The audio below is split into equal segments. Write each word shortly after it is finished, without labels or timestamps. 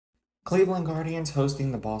Cleveland Guardians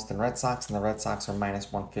hosting the Boston Red Sox, and the Red Sox are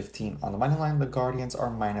minus 115 on the money line. The Guardians are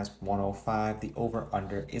minus 105. The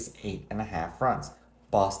over-under is 8.5 runs.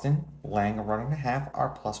 Boston laying a run and a half are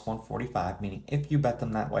plus 145, meaning if you bet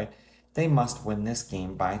them that way, they must win this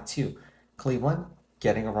game by 2. Cleveland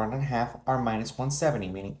getting a run and a half are minus 170,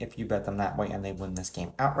 meaning if you bet them that way and they win this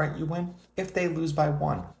game outright, you win. If they lose by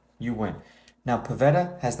 1, you win. Now,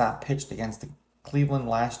 Pivetta has not pitched against the Cleveland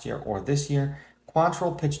last year or this year.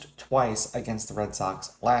 Quantrill pitched twice against the Red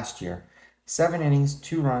Sox last year. 7 innings,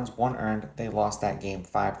 2 runs, 1 earned. They lost that game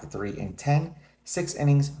 5-3 in 10. 6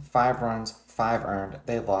 innings, 5 runs, 5 earned.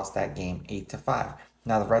 They lost that game 8-5.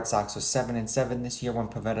 Now the Red Sox are 7-7 this year when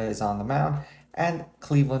Pivetta is on the mound, and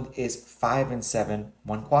Cleveland is 5-7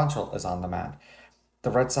 when Quantrill is on the mound.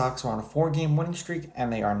 The Red Sox are on a 4-game winning streak,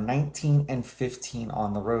 and they are 19-15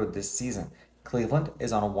 on the road this season. Cleveland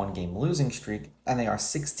is on a 1-game losing streak, and they are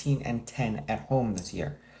 16-10 at home this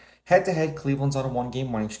year. Head-to-head, Cleveland's on a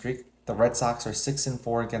 1-game winning streak. The Red Sox are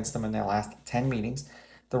 6-4 against them in their last 10 meetings.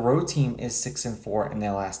 The road team is 6-4 in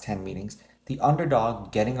their last 10 meetings. The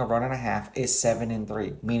underdog getting a run and a half is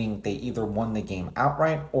 7-3, meaning they either won the game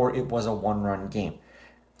outright or it was a 1-run game.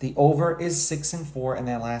 The over is 6-4 in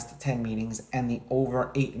their last 10 meetings, and the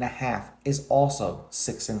over 8.5 is also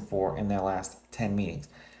 6-4 in their last 10 meetings.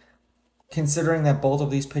 Considering that both of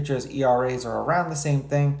these pitchers' ERAs are around the same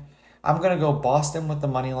thing, I'm going to go Boston with the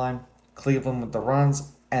money line, Cleveland with the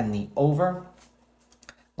runs, and the over.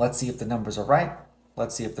 Let's see if the numbers are right.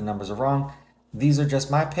 Let's see if the numbers are wrong. These are just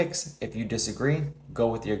my picks. If you disagree, go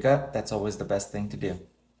with your gut. That's always the best thing to do.